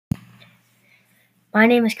My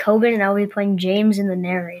name is Coben, and I'll be playing James in the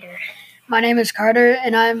narrator. My name is Carter,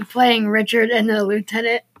 and I'm playing Richard and the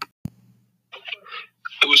lieutenant.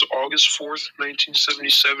 It was August 4th,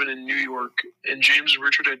 1977 in New York, and James and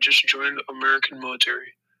Richard had just joined the American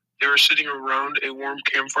military. They were sitting around a warm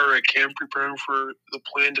campfire at camp preparing for the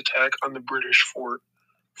planned attack on the British fort,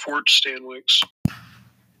 Fort Stanwix.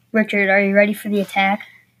 Richard, are you ready for the attack?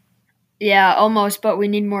 Yeah, almost, but we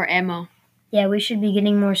need more ammo. Yeah, we should be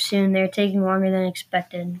getting more soon. They're taking longer than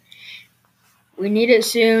expected. We need it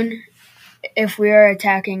soon if we are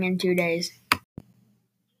attacking in 2 days.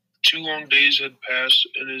 2 long days had passed,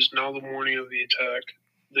 and it is now the morning of the attack.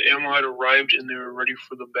 The ammo had arrived, and they were ready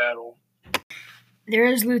for the battle. There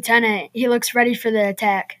is Lieutenant. He looks ready for the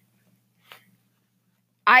attack.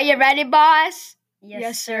 Are you ready, boss?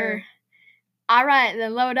 Yes, sir. All right,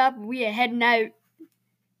 then load up. We are heading out.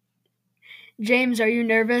 James, are you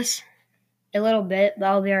nervous? A little bit, but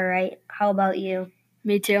I'll be all right. How about you?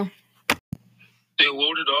 Me too. They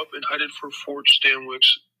loaded up and headed for Fort Stanwix,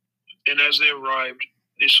 and as they arrived,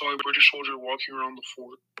 they saw a British soldier walking around the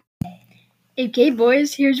fort. Okay,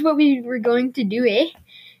 boys, here's what we were going to do, eh?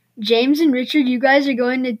 James and Richard, you guys are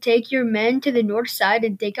going to take your men to the north side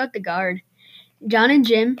and take out the guard. John and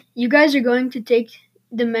Jim, you guys are going to take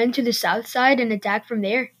the men to the south side and attack from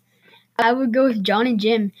there. I would go with John and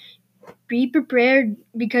Jim. Be prepared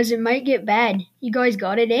because it might get bad. You guys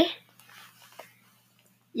got it, eh?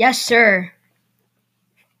 Yes, sir.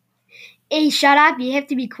 Hey, shut up. You have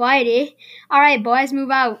to be quiet, eh? All right, boys,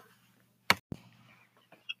 move out.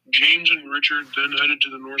 James and Richard then headed to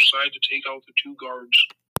the north side to take out the 2 guards.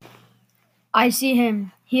 I see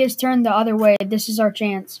him. He has turned the other way. This is our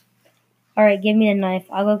chance. All right, give me a knife.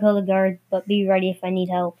 I'll go kill the guard, but be ready if I need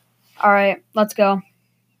help. All right, let's go.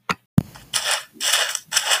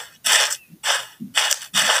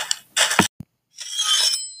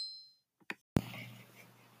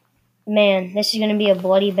 Man, this is going to be a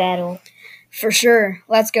bloody battle. For sure.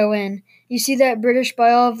 Let's go in. You see that British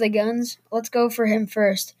by all of the guns? Let's go for him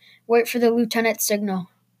first. Wait for the lieutenant's signal.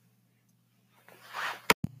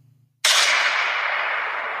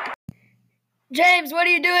 James, what are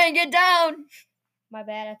you doing? Get down! My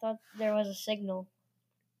bad, I thought there was a signal.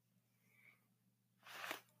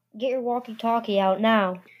 Get your walkie-talkie out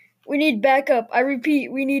now. We need backup. I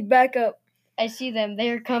repeat, we need backup. I see them. They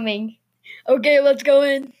are coming. Okay, let's go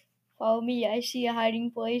in. Follow me. I see a hiding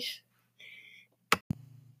place.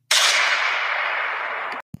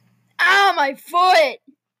 Ow, my foot!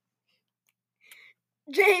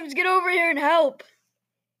 James, get over here and help.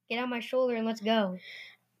 Get on my shoulder and let's go.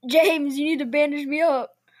 James, you need to bandage me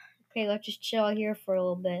up. Okay, let's just chill out here for a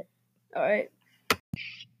little bit. All right.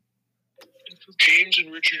 James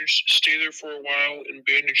and Richard stay there for a while and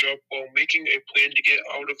bandage up while making a plan to get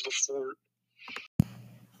out of the fort.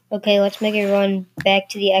 Okay, let's make a run back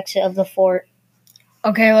to the exit of the fort.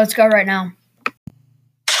 Okay, let's go right now.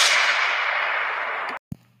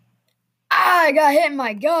 I got hit in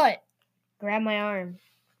my gut. Grab my arm.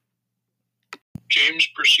 James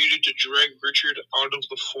proceeded to drag Richard out of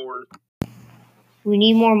the fort. We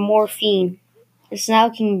need more morphine. It's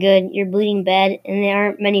not looking good. You're bleeding bad, and there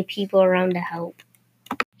aren't many people around to help.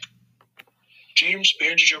 James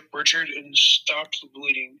bandaged up Richard and stopped the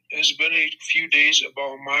bleeding. It has been a few days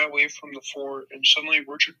about a mile away from the fort, and suddenly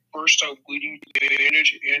Richard burst out bleeding through the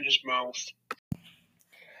bandage and his mouth.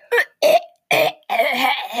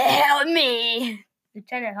 Help me.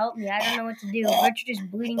 Lieutenant, help me. I don't know what to do. Richard is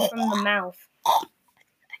bleeding from the mouth.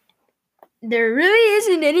 There really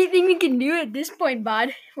isn't anything we can do at this point,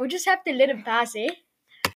 bud. We'll just have to let it pass, eh?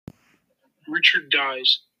 Richard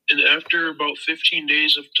dies, and after about 15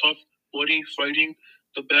 days of tough, bloody fighting,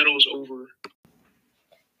 the battle is over.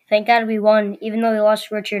 Thank God we won, even though we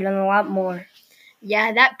lost Richard and a lot more.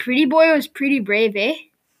 Yeah, that pretty boy was pretty brave, eh?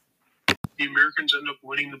 The Americans end up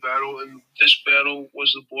winning the battle, and this battle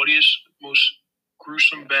was the bloodiest, most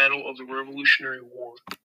gruesome battle of the Revolutionary War.